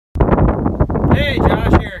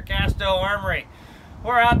Casto Armory.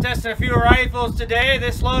 We're out testing a few rifles today.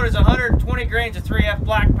 This load is 120 grains of 3F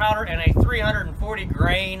black powder and a 340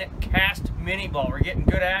 grain cast mini ball. We're getting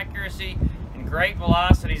good accuracy and great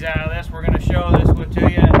velocities out of this. We're going to show this one to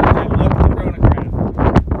you and have a look at the chronograph.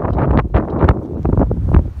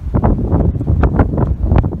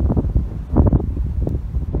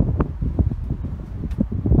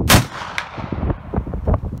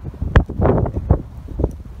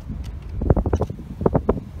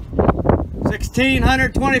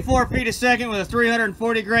 1,624 feet a second with a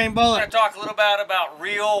 340 grain bullet. I'm going to talk a little bit about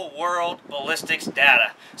real world ballistics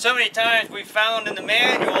data. So many times we found in the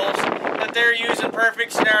manuals that they're using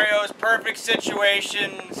perfect scenarios, perfect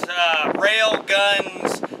situations, rail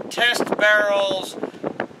guns, test barrels,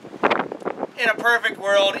 in a perfect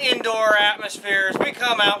world, indoor atmospheres. We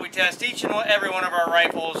come out, we test each and every one of our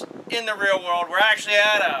rifles in the real world. We're actually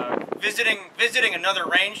at visiting another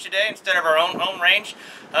range today instead of our own home range,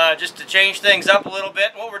 just to change things up a little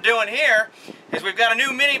bit. What we're doing here is we've got a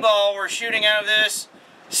new mini ball we're shooting out of this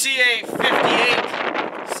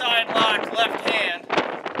CA-58 side lock left hand.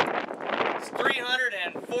 It's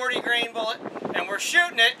 340 grain bullet, and we're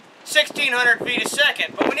shooting it 1,600 feet a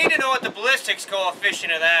second. But we need to know what the ballistics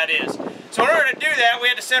coefficient of that is. So in order to do that, we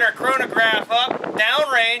had to set our chronograph up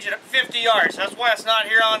downrange at 50 yards. That's why it's not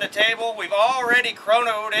here on the table. We've already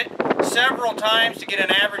chronoed it several times to get an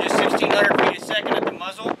average of 1,600 feet a second at the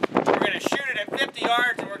muzzle. We're going to shoot it at 50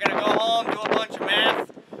 yards, and we're going to go home, do a bunch of math,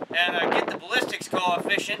 and get the ballistics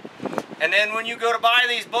coefficient. And then when you go to buy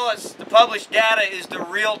these bullets, the published data is the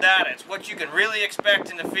real data. It's what you can really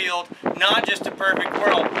expect in the field, not just a perfect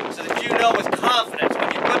world, so that you know with confidence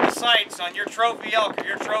when you put the sights on your trophy elk or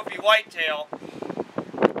your trophy whitetail,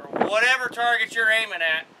 or whatever target you're aiming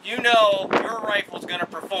at, you know your rifle's going to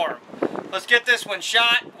perform. Let's get this one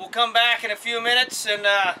shot. We'll come back in a few minutes and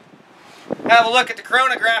have a look at the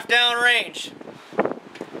chronograph downrange.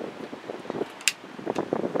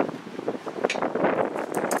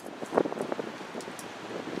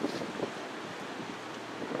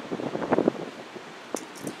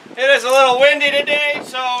 It is a little windy today,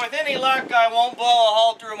 so with any luck I won't blow a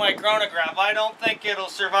hole through my chronograph. I don't think it'll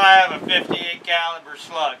survive a 58 caliber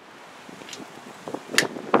slug.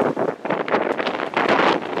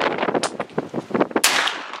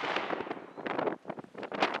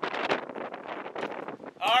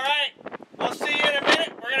 Alright, we'll see you in a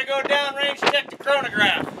minute. We're going to go downrange and check the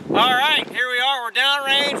chronograph. Alright, here we are. We're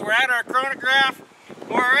downrange. We're at our chronograph.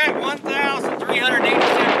 We're at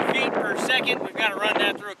 1,387 feet per second. We've got to run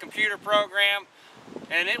that through a computer program,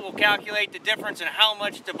 and it will calculate the difference in how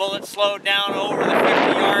much the bullet slowed down over the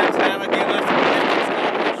 50 yards. That'll give us the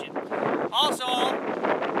ballistics coefficient. Also,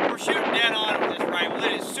 we're shooting dead on with this rifle.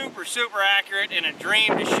 It is super accurate and a dream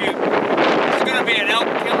to shoot. This is going to be an elk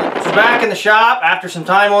killing. We're back in the shop after some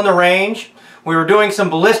time on the range. We were doing some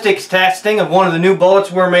ballistics testing of one of the new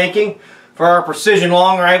bullets we're making for our precision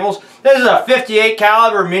long rifles. This is a 58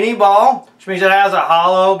 caliber mini ball, which means it has a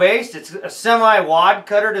hollow base. It's a semi-wad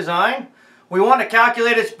cutter design. We want to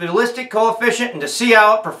calculate its ballistic coefficient and to see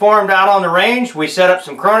how it performed out on the range. We set up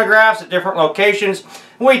some chronographs at different locations.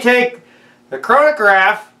 We take the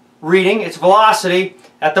chronograph reading, its velocity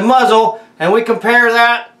at the muzzle, and we compare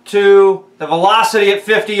that to the velocity at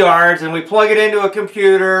 50 yards, and we plug it into a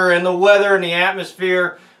computer and the weather and the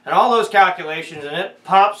atmosphere and all those calculations, and it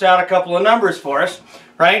pops out a couple of numbers for us,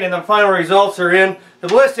 right? And the final results are in. The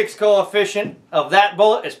ballistics coefficient of that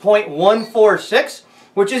bullet is 0.146,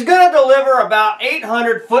 which is going to deliver about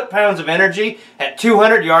 800 foot-pounds of energy at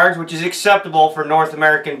 200 yards, which is acceptable for North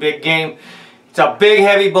American big game. It's a big,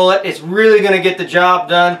 heavy bullet. It's really going to get the job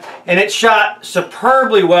done, and it shot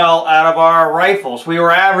superbly well out of our rifles. We were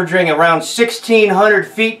averaging around 1,600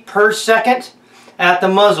 feet per second at the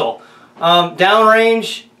muzzle.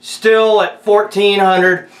 Downrange, still at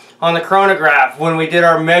 1,400 on the chronograph when we did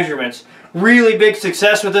our measurements. Really big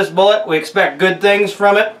success with this bullet. We expect good things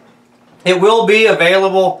from it. It will be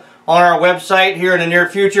available on our website here in the near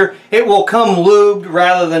future. It will come lubed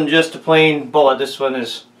rather than just a plain bullet. This one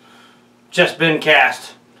has just been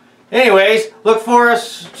cast. Anyways, look for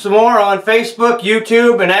us some more on Facebook,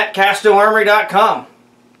 YouTube, and at CastoArmory.com.